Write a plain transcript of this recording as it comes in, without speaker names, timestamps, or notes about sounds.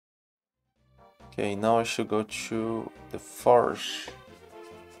Okay, now I should go to the forge.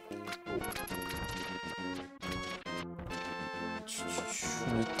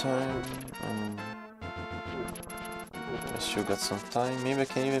 The time. I still got some time. Maybe I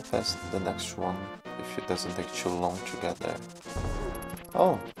can even pass the next one if it doesn't take too long to get there.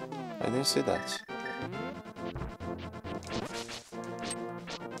 Oh, I didn't see that.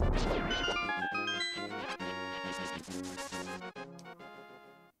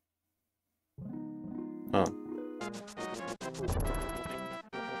 Oh.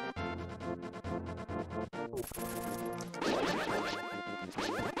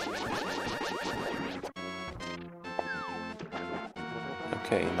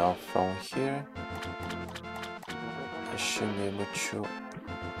 Okay, now from here I should be able to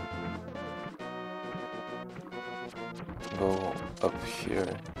go up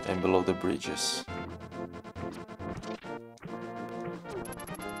here and below the bridges.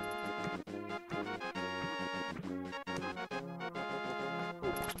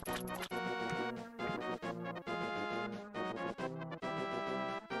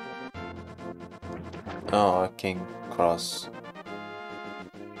 Oh, I can cross.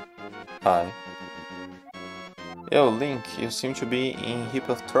 Hi. Yo, Link, you seem to be in a heap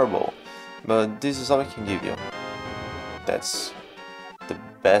of trouble, but this is all I can give you. That's the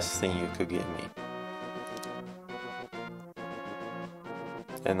best thing you could give me.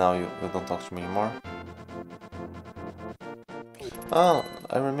 And now you don't talk to me anymore? Oh,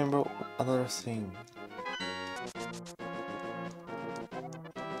 I remember another thing.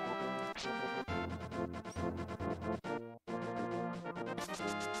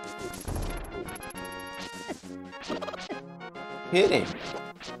 Hit him!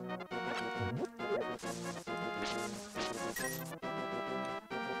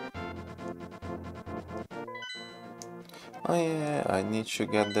 Oh yeah, I need to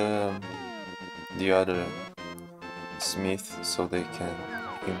get the other smith so they can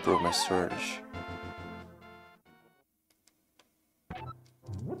improve my storage.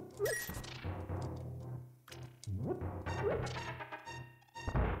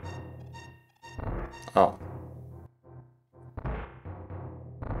 Oh.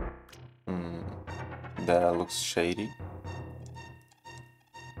 That looks shady.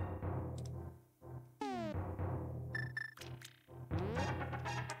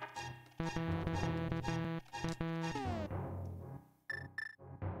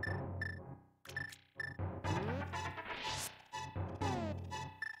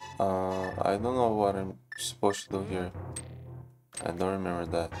 I don't know what I'm supposed to do here. I don't remember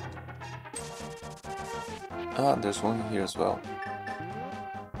that. Ah, there's one here as well.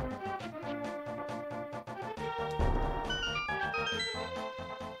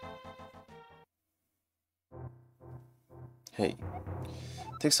 Hey,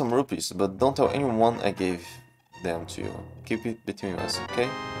 take some rupees, but don't tell anyone I gave them to you. Keep it between us, okay?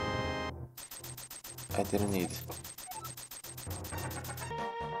 I didn't need.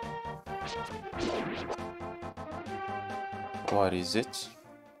 What is it?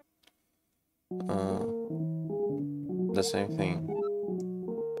 The same thing.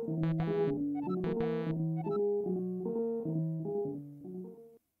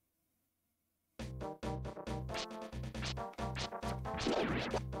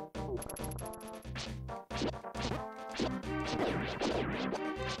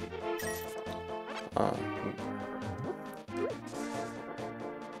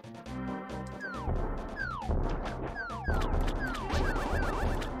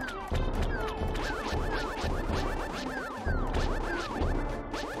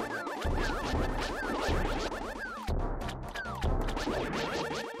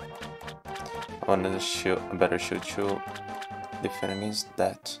 I wanted a better shield to defend against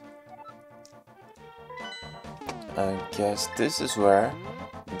that. I guess this is where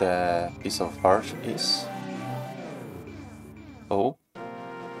the piece of heart is. Oh,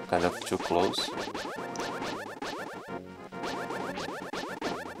 kind of too close.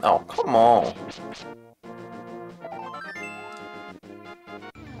 Oh, come on!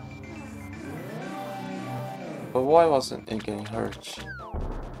 But why wasn't it getting hurt?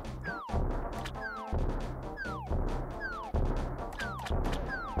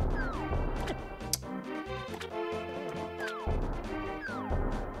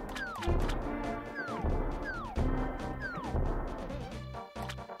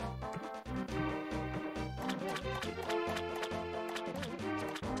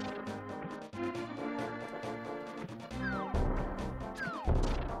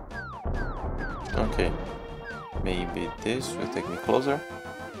 Okay, maybe this will take me closer.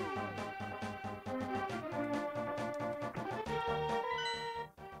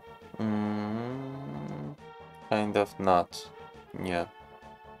 Kind of not. Yeah.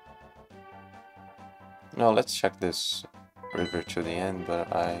 Now let's check this river to the end,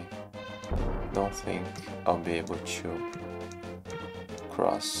 but I don't think I'll be able to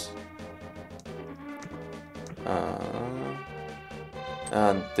cross.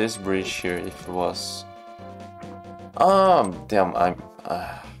 And this bridge here, if it was... damn,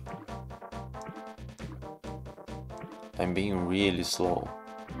 I'm being really slow.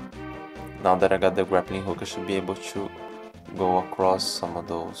 Now that I got the grappling hook, I should be able to go across some of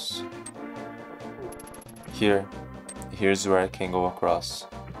those. Here's where I can go across.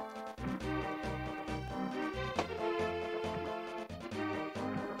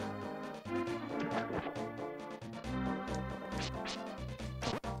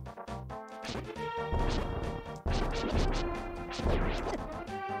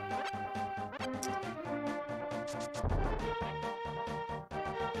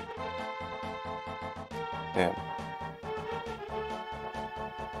 Yeah.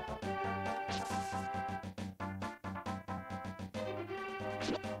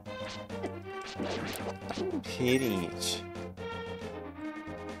 I'm hitting it.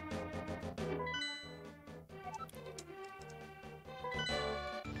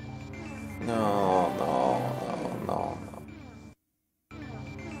 No, no, no, no, no.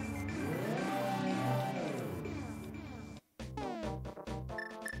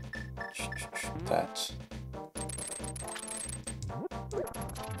 That.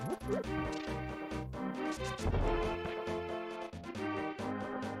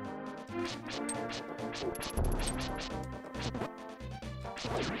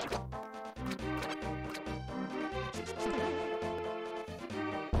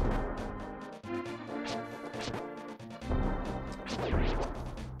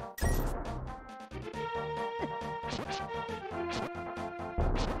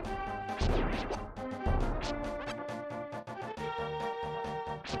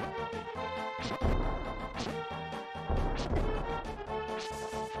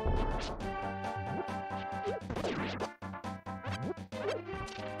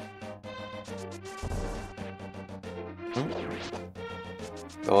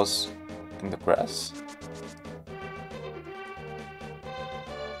 That was in the grass?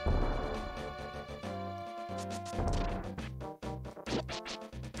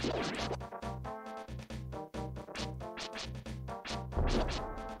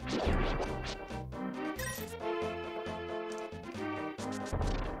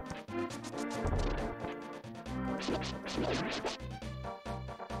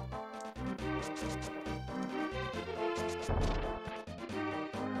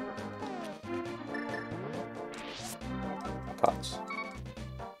 Pots.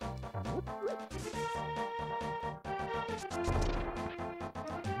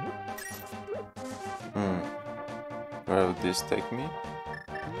 Where would this take me?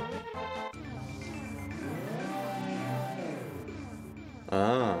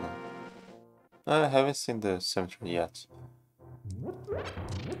 Ah, I haven't seen the cemetery yet.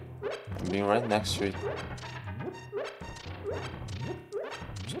 Being right next to it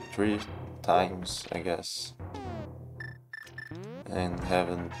 3 times, I guess, and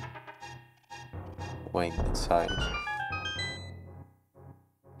haven't went inside.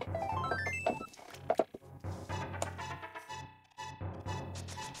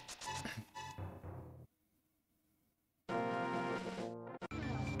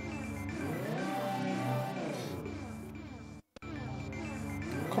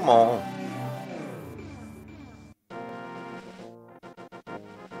 Come on.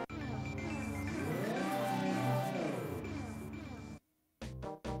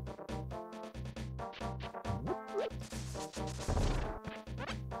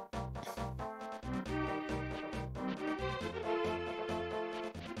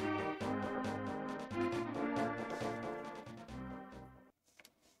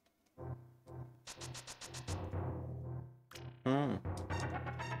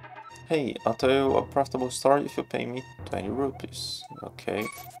 Hey, I'll tell you a profitable story if you pay me 20 rupees. Okay.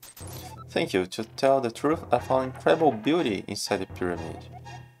 Thank you. To tell the truth, I found incredible beauty inside the pyramid.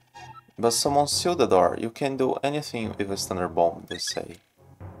 But someone sealed the door. You can't do anything with a standard bomb, they say.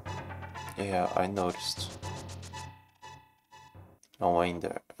 Yeah, I noticed. I went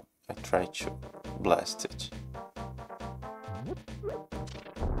there. I tried to blast it.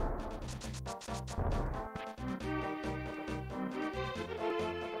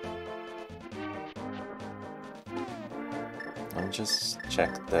 Let me just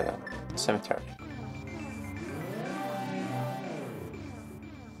check the cemetery.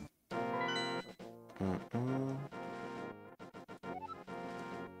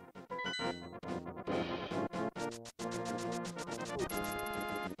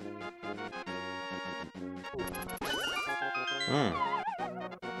 Hmm.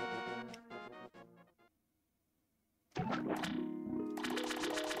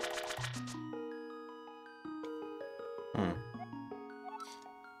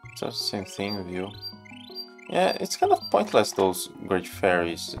 Just the same thing with you. Yeah, it's kind of pointless, those great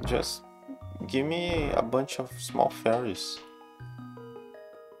fairies. Just give me a bunch of small fairies.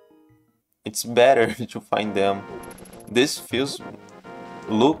 It's better to find them. This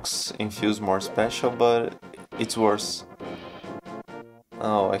looks and feels more special, but it's worse.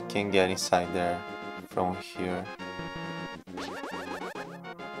 Oh, I can't get inside there from here.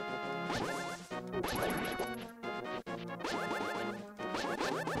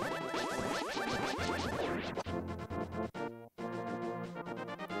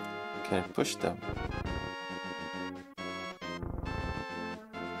 Can I push them?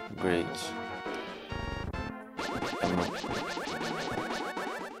 Great.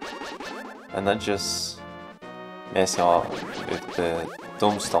 I'm not just messing up with the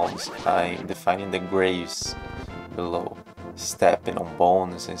tombstones, I'm defining the graves below, stepping on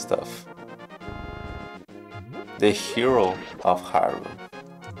bones and stuff. The hero of Hyrule.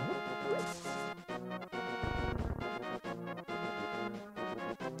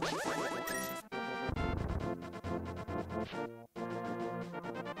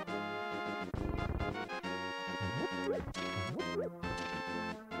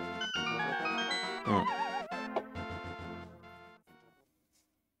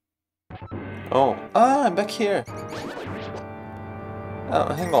 Oh, I'm back here!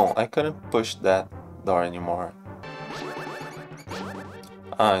 Oh, hang on, I couldn't push that door anymore.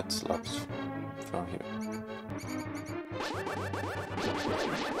 Ah, it's locked from here.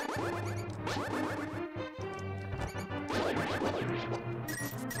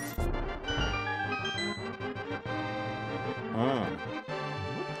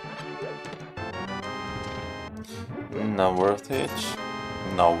 Not worth it.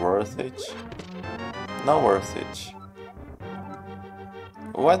 Not worth it. Not worth it.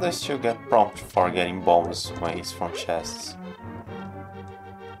 Why do I still get prompt for getting bombs when it's from chests?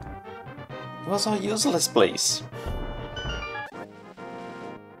 It was a useless place.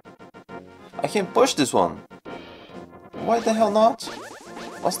 I can push this one. Why the hell not?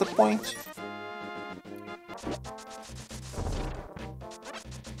 What's the point?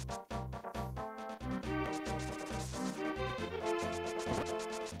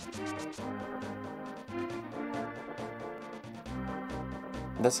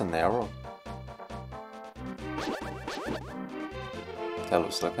 That's an arrow. That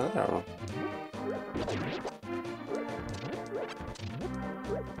looks like an arrow.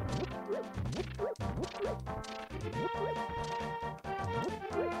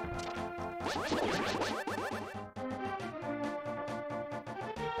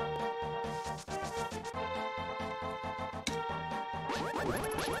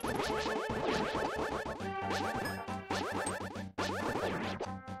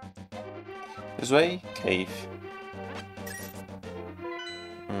 This way, cave.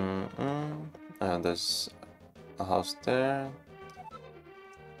 And there's a house there.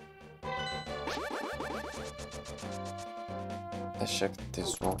 Let's check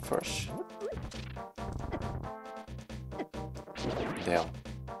this one first. Damn.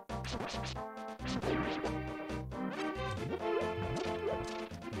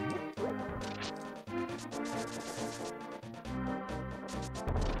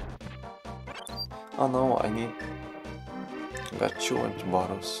 Oh no, I got 2 empty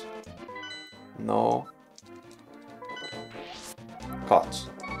bottles. No. Caught.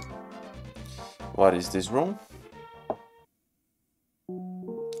 What is this room?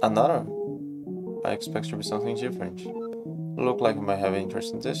 Another? I expect to be something different. Look like I might have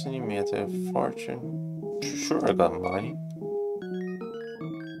interest in destiny, may have fortune. Sure, I got money.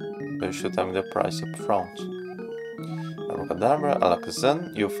 But you should tell me the price up front. Abracadabra,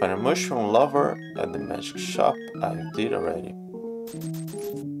 Alakazam, you'll find a mushroom lover at the magic shop. I did already.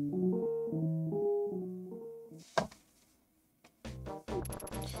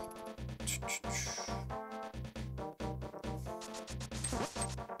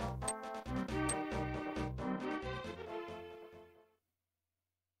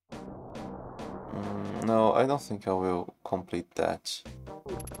 No, I don't think I will complete that.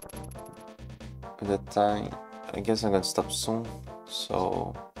 At that time, I guess I'm gonna stop soon,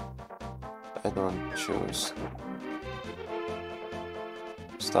 so I don't choose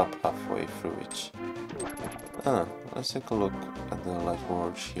stop halfway through it. Let's take a look at the light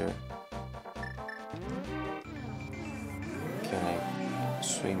world here. Can I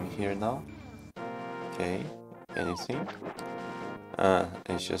swim here now? Okay, anything?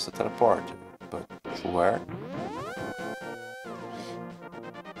 It's just a teleport, but to where?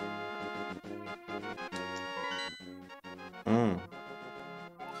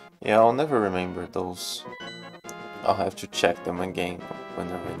 Yeah, I'll never remember those. I'll have to check them again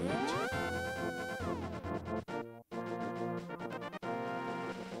whenever I need.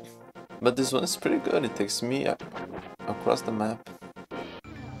 But this one is pretty good, it takes me across the map.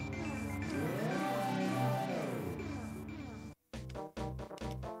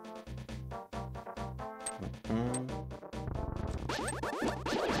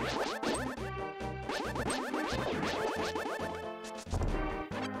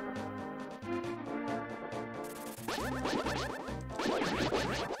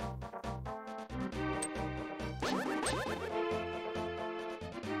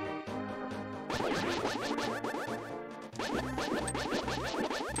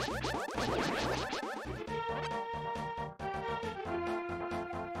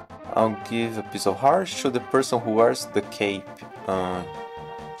 I'll give a piece of heart to the person who wears the cape. I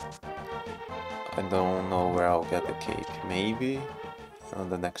don't know where I'll get the cape. Maybe on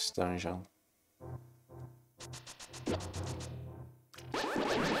the next dungeon.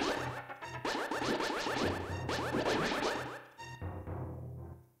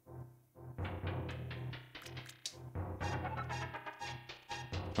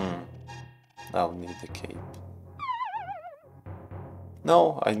 I'll need the cape.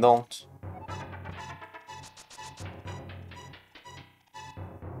 No, I don't.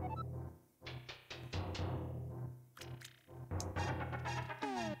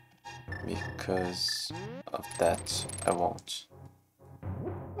 Because of that, I won't.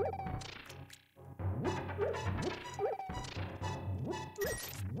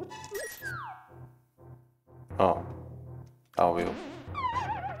 Oh, I will.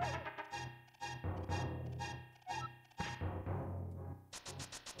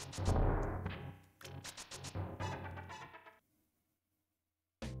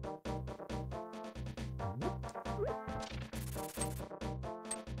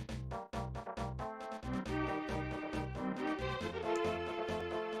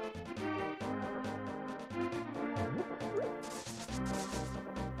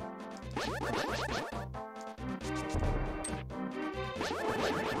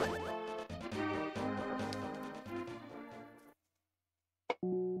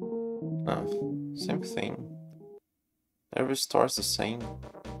 Same thing. Every store is the same.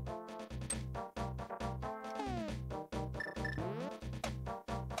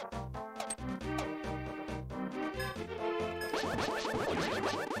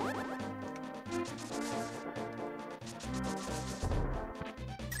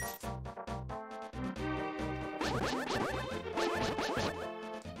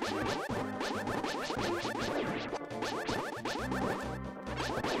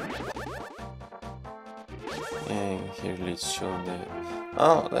 Here leads to the...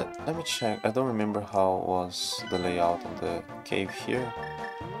 Oh, let me check. I don't remember how was the layout of the cave here.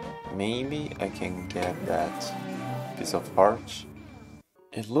 Maybe I can get that piece of heart.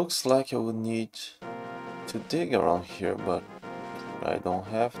 It looks like I would need to dig around here, but I don't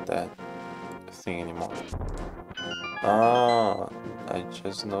have that thing anymore. Ah, I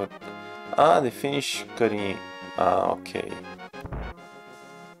just know... Ah, they finished cutting... Ah, okay.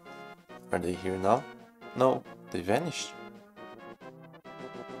 Are they here now? No, they vanished.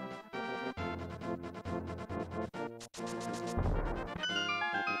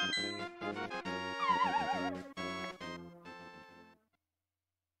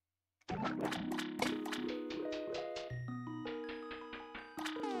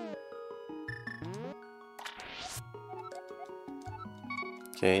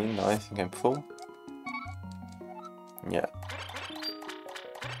 Okay, now I think I'm full. Yeah.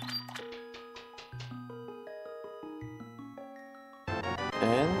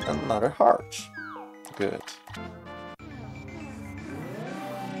 And another heart. Good.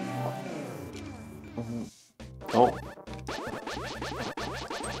 Oh.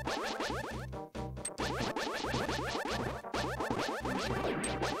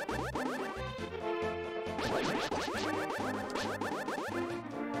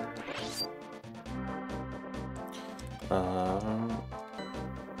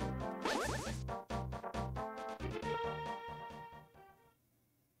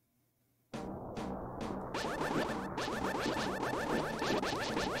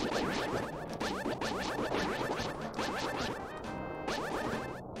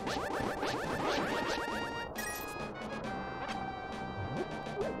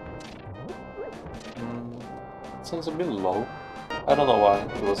 Sounds a bit low. I don't know why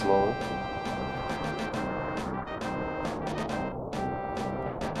it was lower.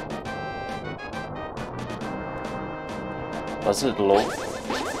 Was it low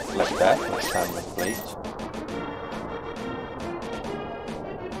like that last time I played?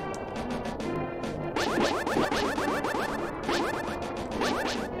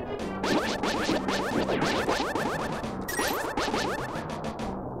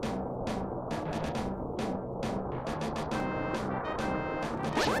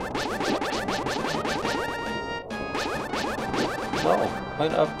 No, why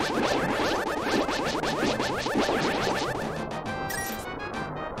not?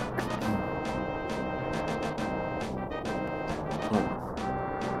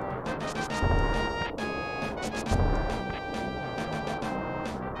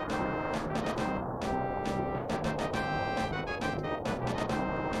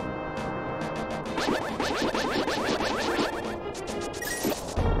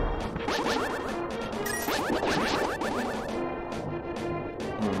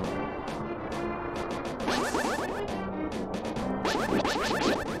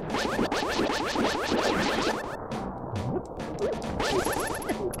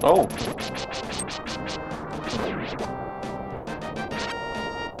 Oh!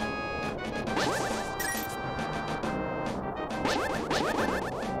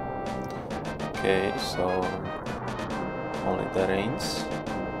 Okay, so only that ends.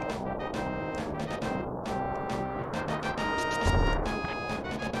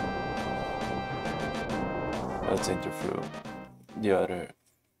 Let's enter through the other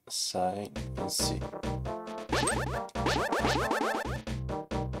side and see.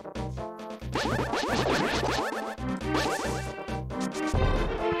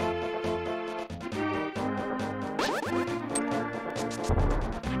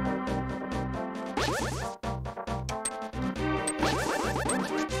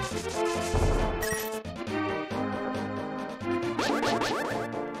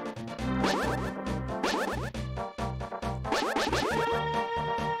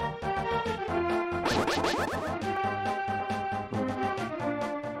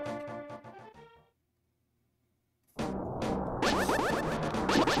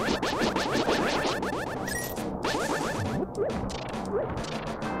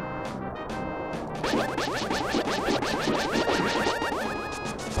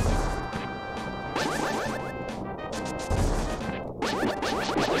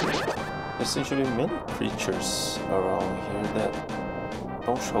 There seems to be many creatures around here that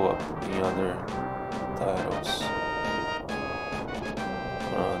don't show up in other titles.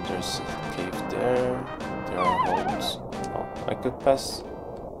 There's a cave there, there are holes. Oh, I could pass.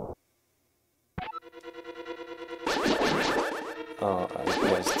 Oh, I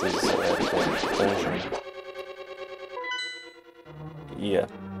guess this is a dungeon. Yeah,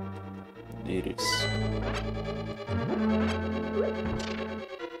 it is.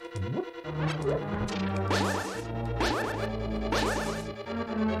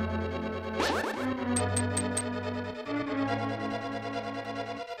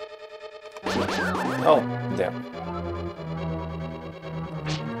 Oh, damn.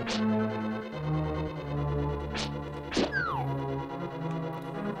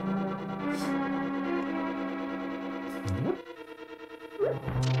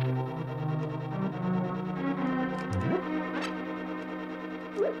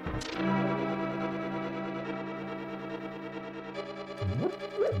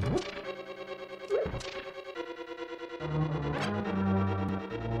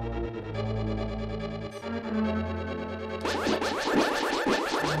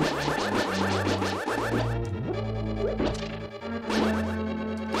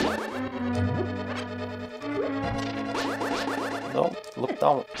 No, look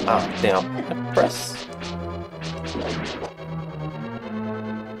down. Ah, damn. I press.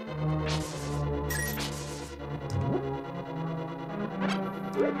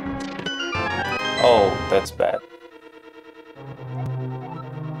 Oh, that's bad.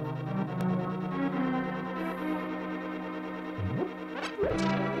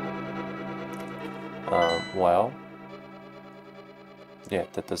 Well, yeah,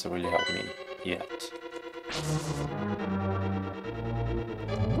 that doesn't really help me yet.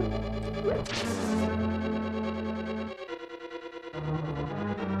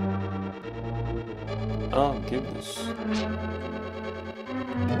 Oh, goodness.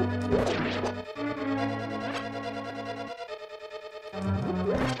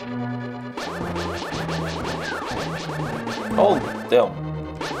 Oh, damn.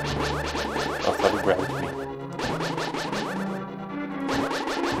 I thought he grabbed me.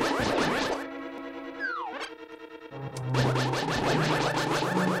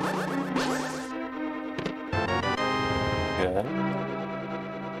 Good.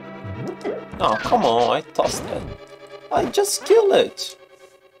 Oh, come on, I tossed that. I just killed it!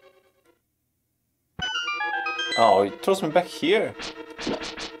 Oh, it throws me back here.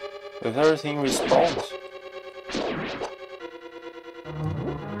 With everything respawned.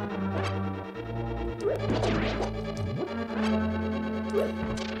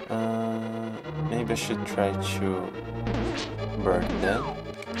 Maybe I should try to burn them.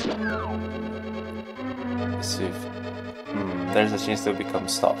 Let's see if there's a chance they'll become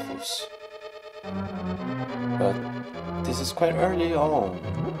Starfuls. But this is quite early on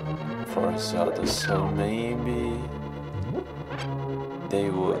for Zelda, so maybe they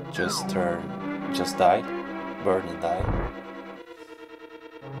would just die, burn and die.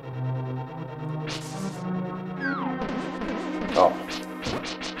 Oh.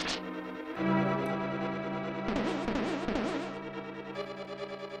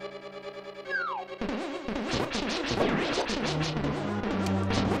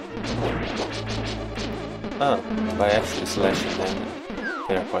 By actually slashing them,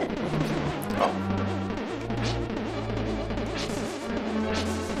 they're quite weak. Oh.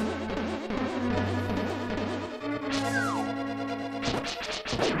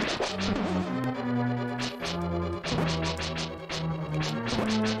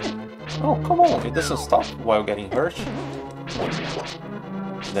 Oh, come on, it doesn't stop while getting hurt.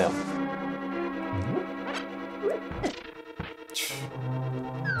 Damn.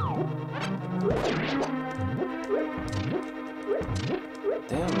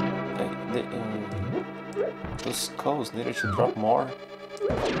 Those skulls needed to drop more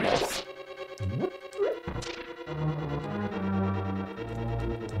health.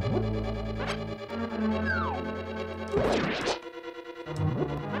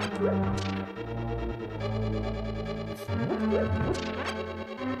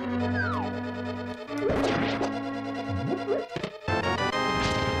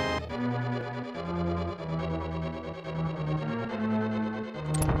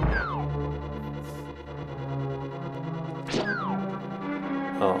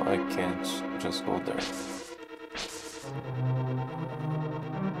 Oh, I can't just go there.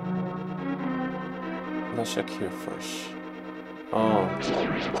 Let's check here first. Oh.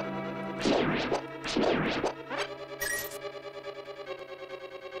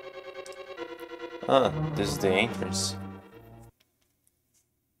 Ah, this is the entrance.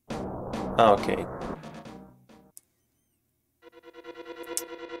 Ah, okay.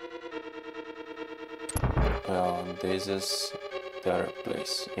 Well, this is the other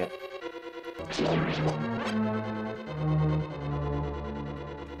place, yeah.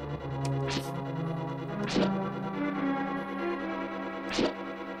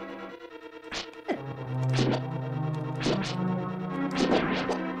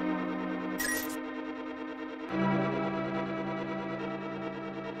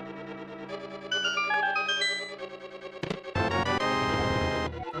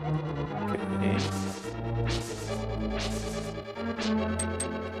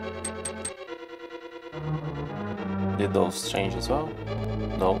 Did those change as well?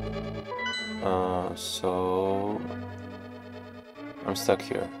 No. So I'm stuck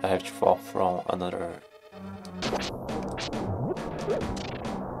here. I have to fall from another.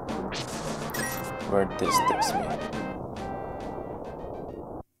 Where this takes me.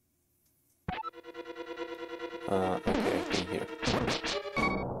 Okay, I've been here.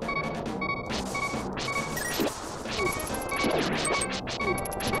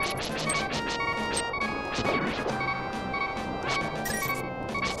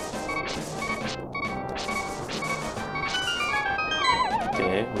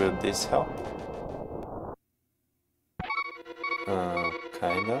 Okay, will this help?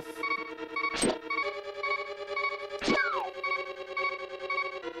 Kind of.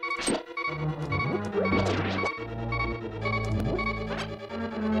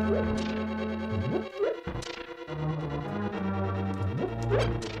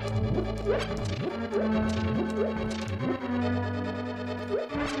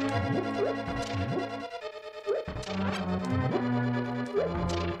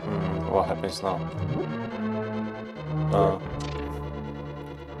 What happens now?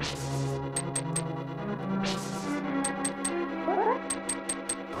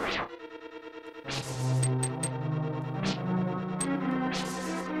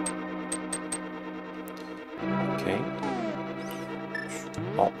 Okay.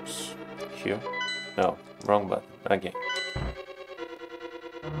 Oops. Here? No, wrong button. Again.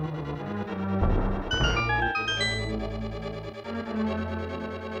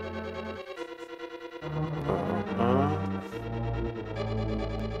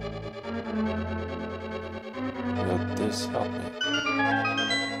 Will this help me?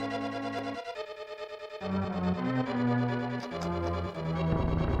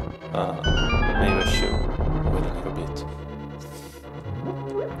 Maybe I should wait a little bit,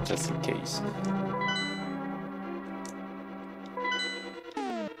 just in case.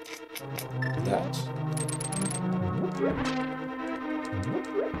 That.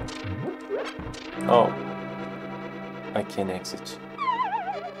 Oh, I can exit.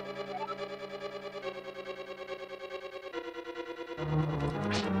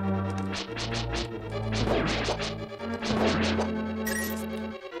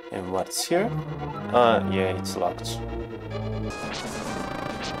 And what's here? Yeah, it's locked.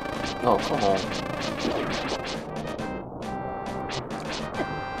 Oh, come on.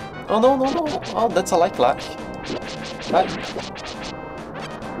 Oh, no, no, no. Oh, that's a like. Right.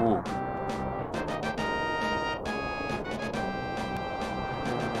 Ooh.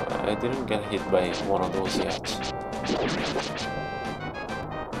 I didn't get hit by one of those yet.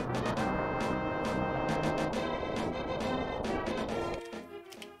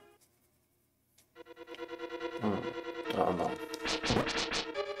 Oh no.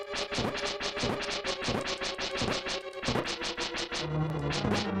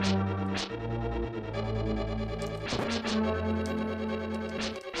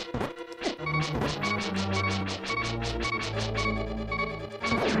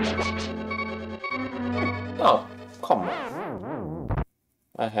 Oh, come on.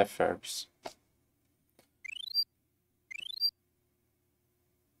 I have herbs.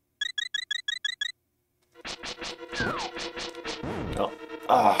 Oh.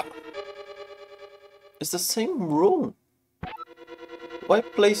 Ah. It's the same room. Why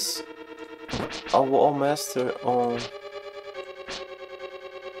place a wall master on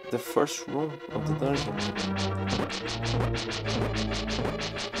the first room of the dungeon?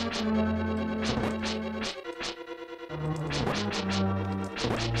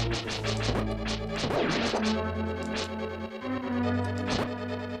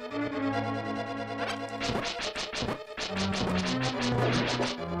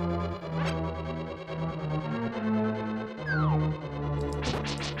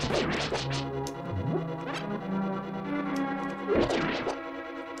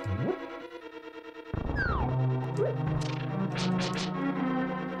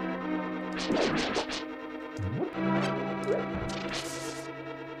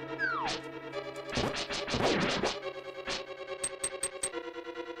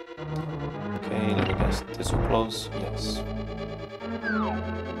 Okay, let me guess. This will close? Yes.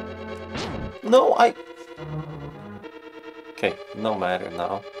 No, Okay, no matter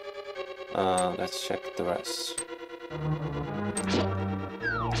now. Let's check the rest.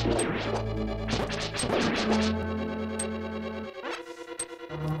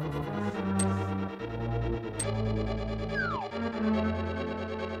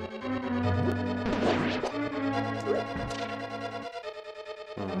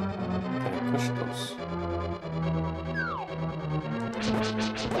 Can I push those?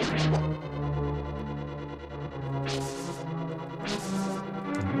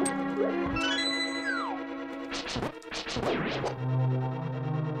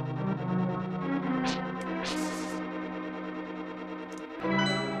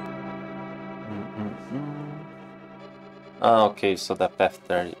 Ah, okay, so that path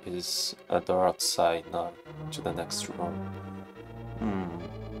there is a door outside, not to the next room.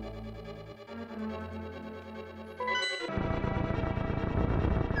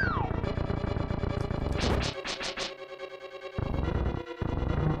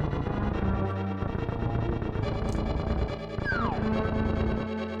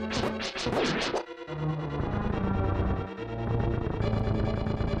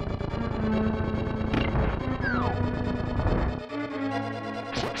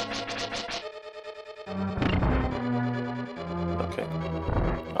 Okay.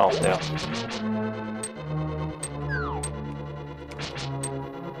 Oh, there.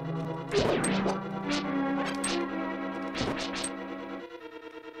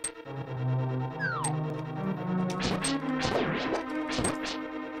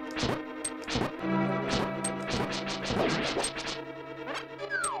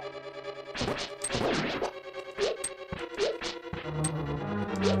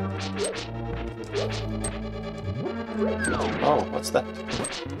 Oh, what's that?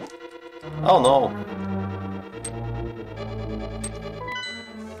 Oh no!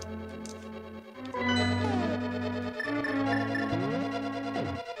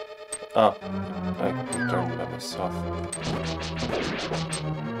 Oh, I turned by myself.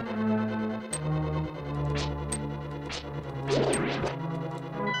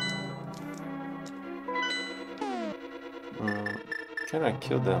 Can I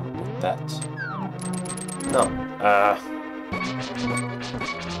kill them with that? No.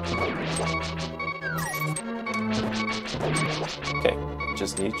 Okay,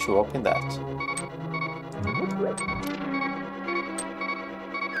 just need to open that.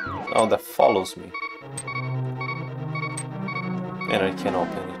 Oh, that follows me. And I can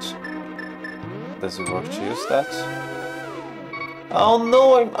open it. Does it work to use that? Oh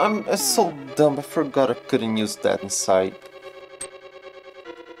no, I'm so dumb. I forgot I couldn't use that inside.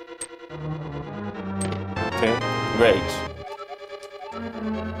 Okay, great.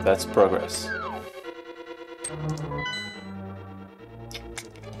 That's progress.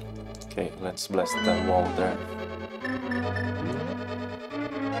 Okay, let's blast that wall there.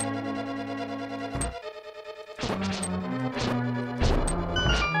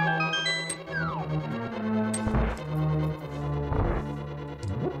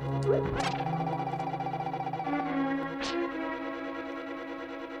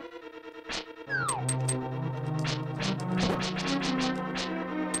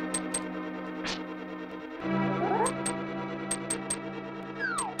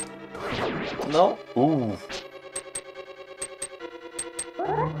 No? Ooh.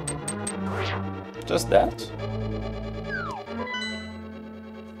 Just that?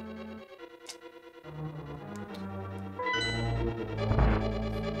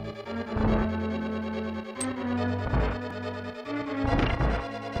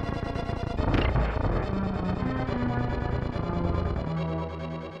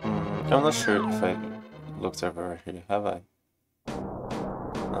 I'm not sure if I looked over here, have I?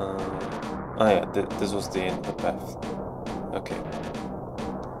 Oh yeah, this was the end of the path. Okay.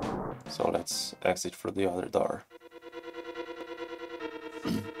 So let's exit through the other door.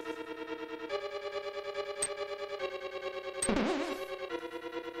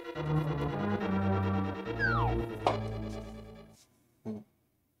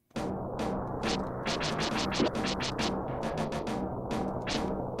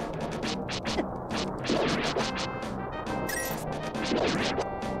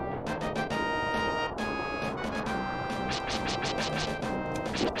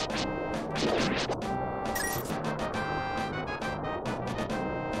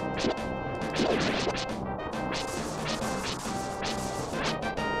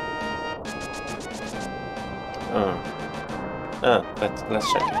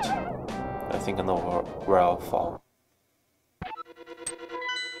 Let's check it. I think I know where I'll fall.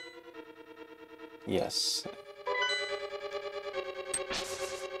 Yes.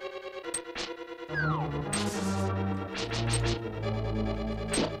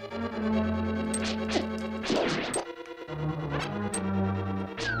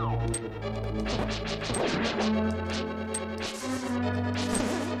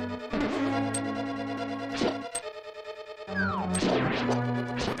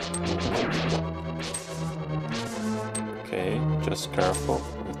 Okay, just careful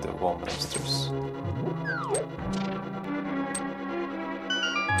with the wall monsters.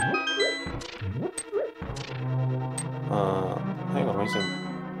 Hang on,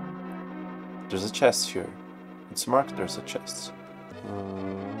 there's a chest here. It's marked there's a chest.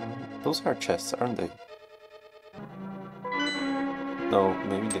 Those are chests, aren't they? No,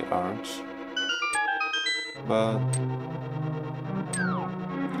 maybe they aren't. But...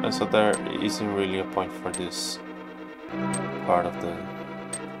 And so there isn't really a point for this part of the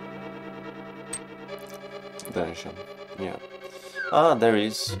dungeon. Yeah. Ah, there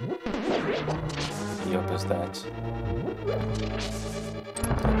is. He opens that.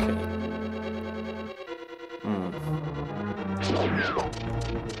 Okay.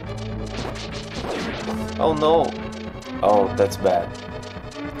 Oh no! Oh, that's bad.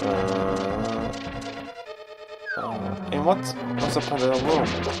 And what's the point of the room?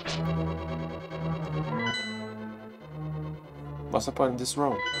 What's the point of this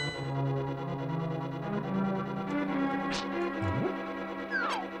room?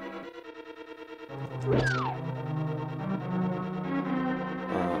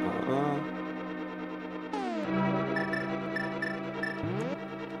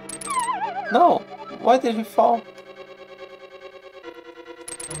 No! Why did he fall?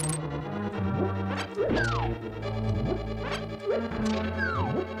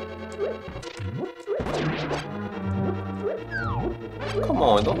 Come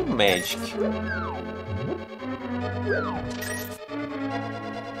on, don't do magic.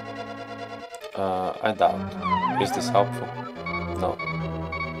 I doubt. Is this helpful? No.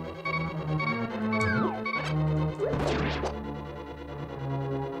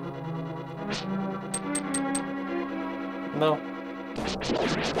 No.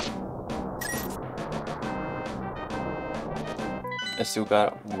 I still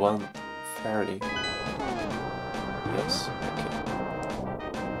got one fairy. Yes, okay.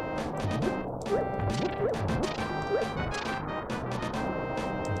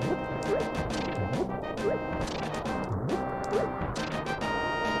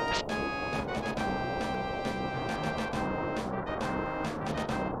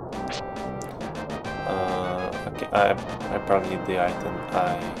 Okay, I probably need the item.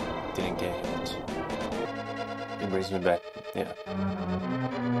 I didn't get it. It brings me back, yeah.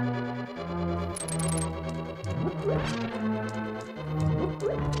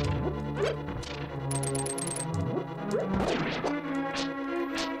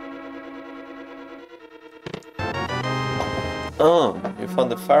 Oh, you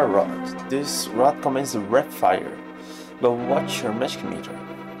found the fire rod. This rod commands the red fire. But watch your magic meter.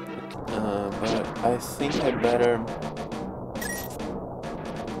 But I think I better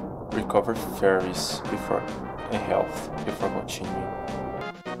recover fairies before and health before continuing.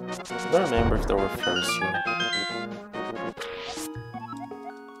 I don't remember if there were fairies here.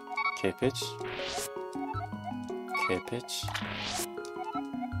 Keep it. Keep it.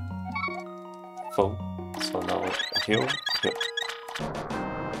 Full. So now heal. Heal.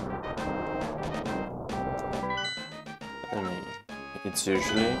 I mean, it's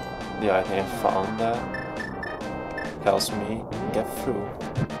usually the item I found that helps me get through.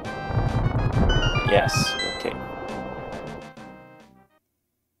 Yes, okay.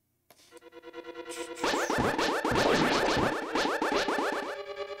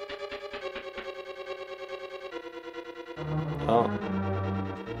 Oh.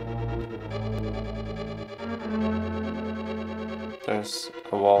 There's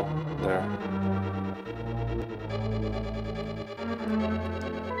a wall there.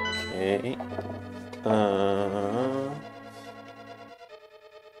 Okay.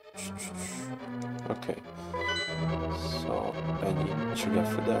 Okay. So I need to get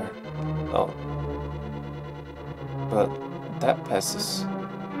through there. Oh. But that passes.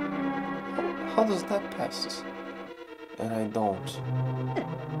 How does that pass? And I don't.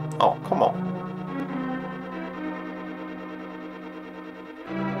 Oh, come on.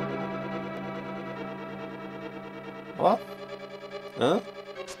 What? Huh?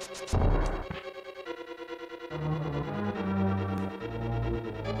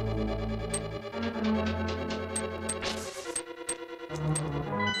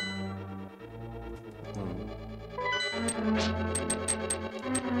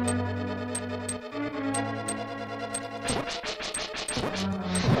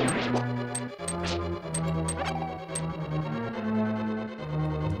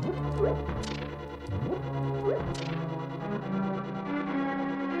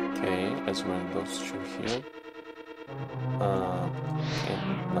 Okay, let's run those two here.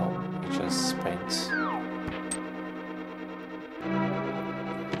 And no, it just paints.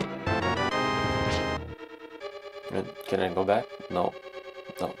 Can I go back? No.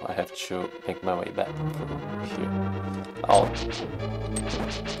 No, I have to make my way back from here. Oh.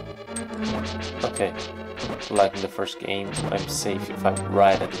 Okay. Like in the first game, I'm safe if I'm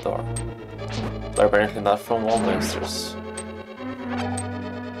right at the door. But apparently not from all monsters.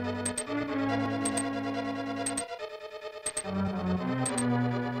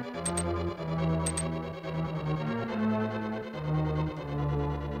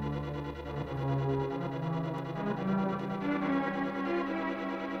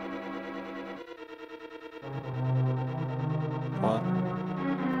 What?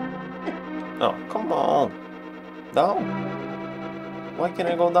 Oh, come on! Down? Why can't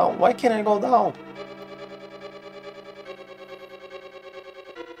I go down? Why can't I go down?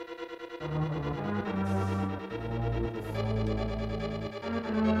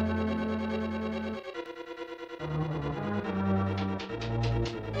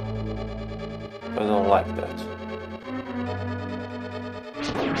 I don't like that.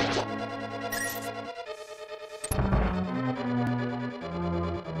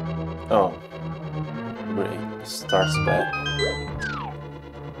 Oh, great. It starts bad.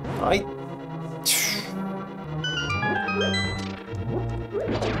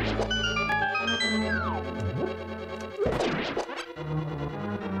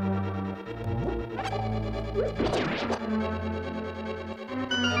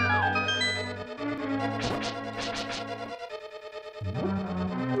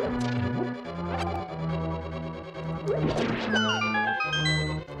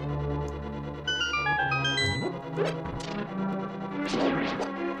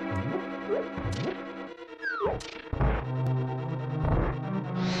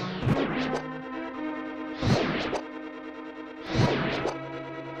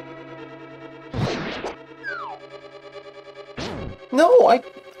 No,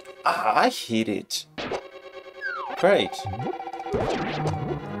 I hit it. Great.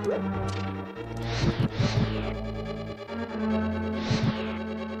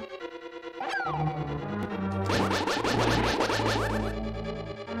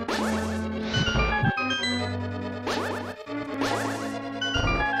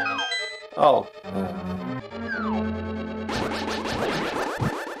 Oh.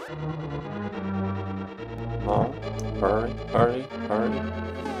 No. Hurry, hurry, hurry.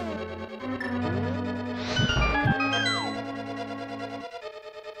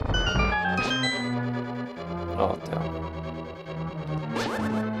 Oh, damn.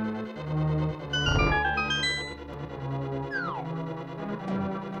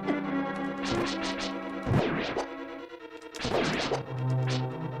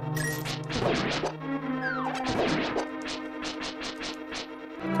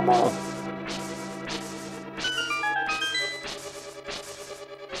 Come on.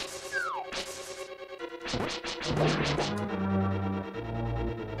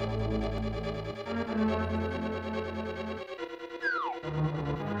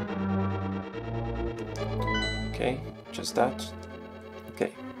 Okay, just that.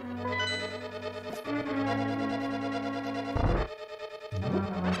 Okay.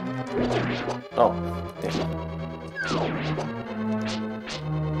 Oh, damn.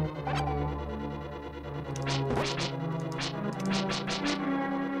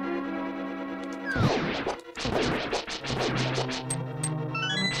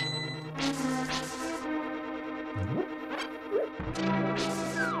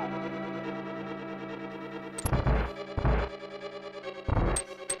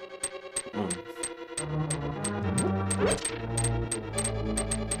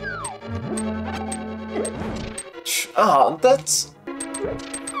 Ah, that's...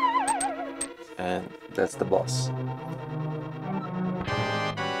 And that's the boss.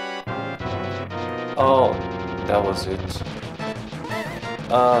 Oh, that was it.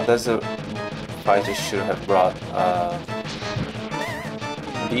 That's a fight I should have brought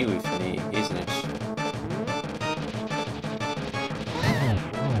B with me, isn't it?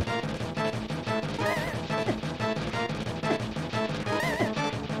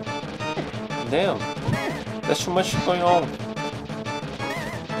 Damn, there's too much going on.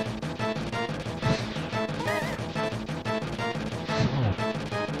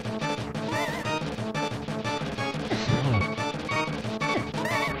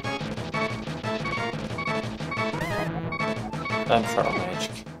 I'm short of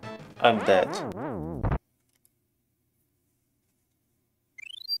magic. I'm dead.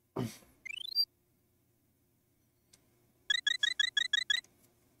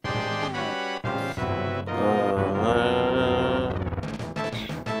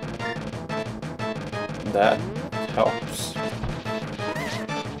 That helps.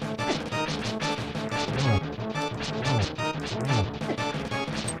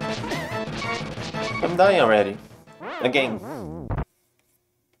 I'm dying already. Again.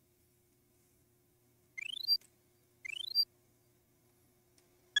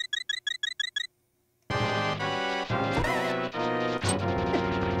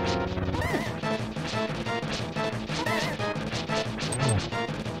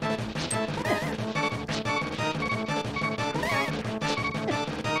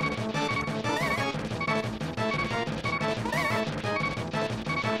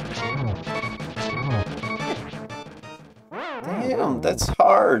 Damn, that's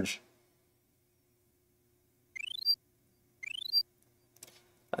hard.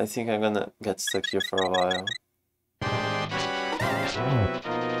 I think I'm gonna get stuck here for a while.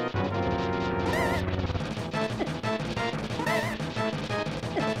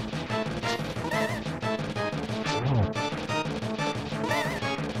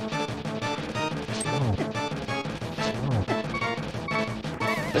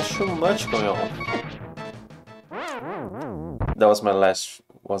 There's too much going on. That was my last,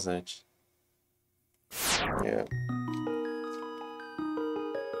 wasn't it? Yeah.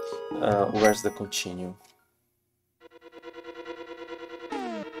 Where's the continue?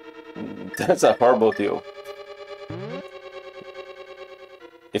 That's a horrible deal.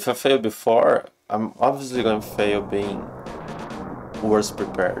 If I fail before, I'm obviously going to fail being worse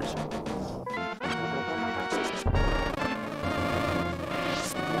prepared.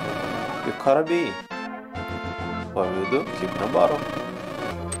 You gotta be. What will we do? Keep in the bottle.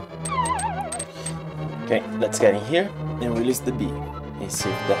 Okay, let's get in here and release the bee and see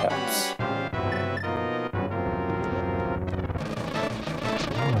if that helps.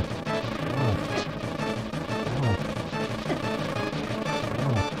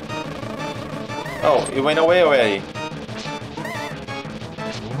 Oh, it went away already.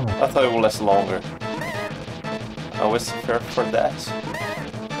 I thought it would last longer. Always prepare for that.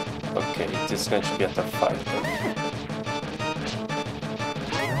 Okay, this is going to be a tough fight then.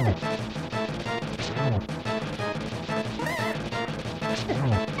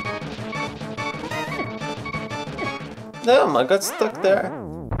 Damn, I got stuck there.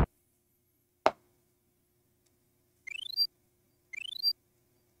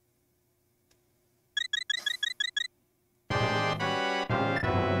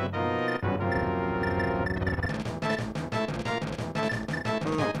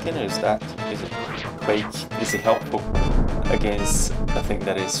 Can I use that? Is it Quake? Is it helpful against a thing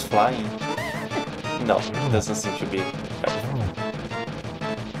that is flying? No, it doesn't seem to be helpful.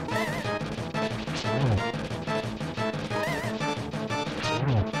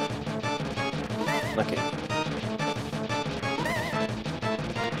 Okay.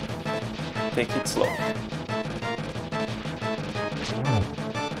 Take it slow.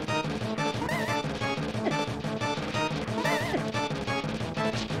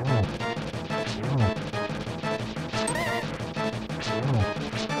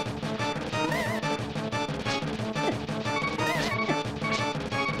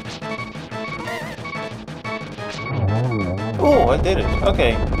 Oh, I did it.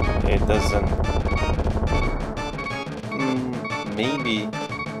 Okay. It doesn't... maybe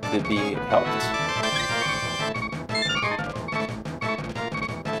the bee helped.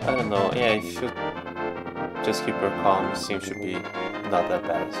 I don't know. Yeah, if you just keep her calm, it seems to be not that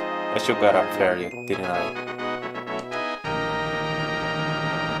bad. I still got up fairly, didn't I?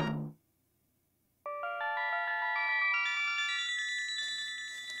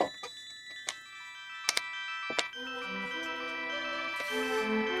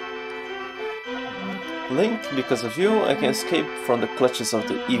 Link, because of you, I can escape from the clutches of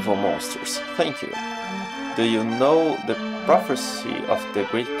the evil monsters. Thank you. Do you know the prophecy of the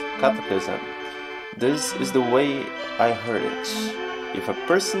Great Cataclysm? This is the way I heard it. If a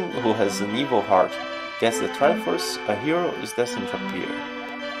person who has an evil heart gets the Triforce, a hero is destined to appear.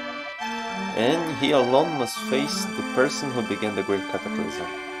 And he alone must face the person who began the Great Cataclysm.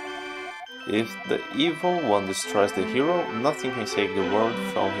 If the evil one destroys the hero, nothing can save the world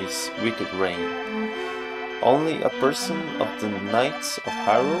from his wicked reign. Only a person of the Knights of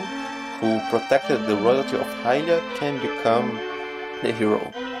Hyrule, who protected the royalty of Hylia, can become the hero.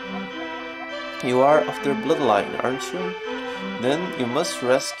 You are of their bloodline, aren't you? Then you must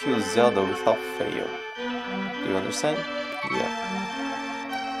rescue Zelda without fail. Do you understand?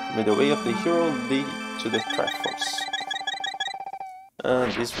 Yeah. May the way of the hero lead to the Triforce.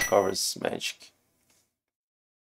 And this recovers magic.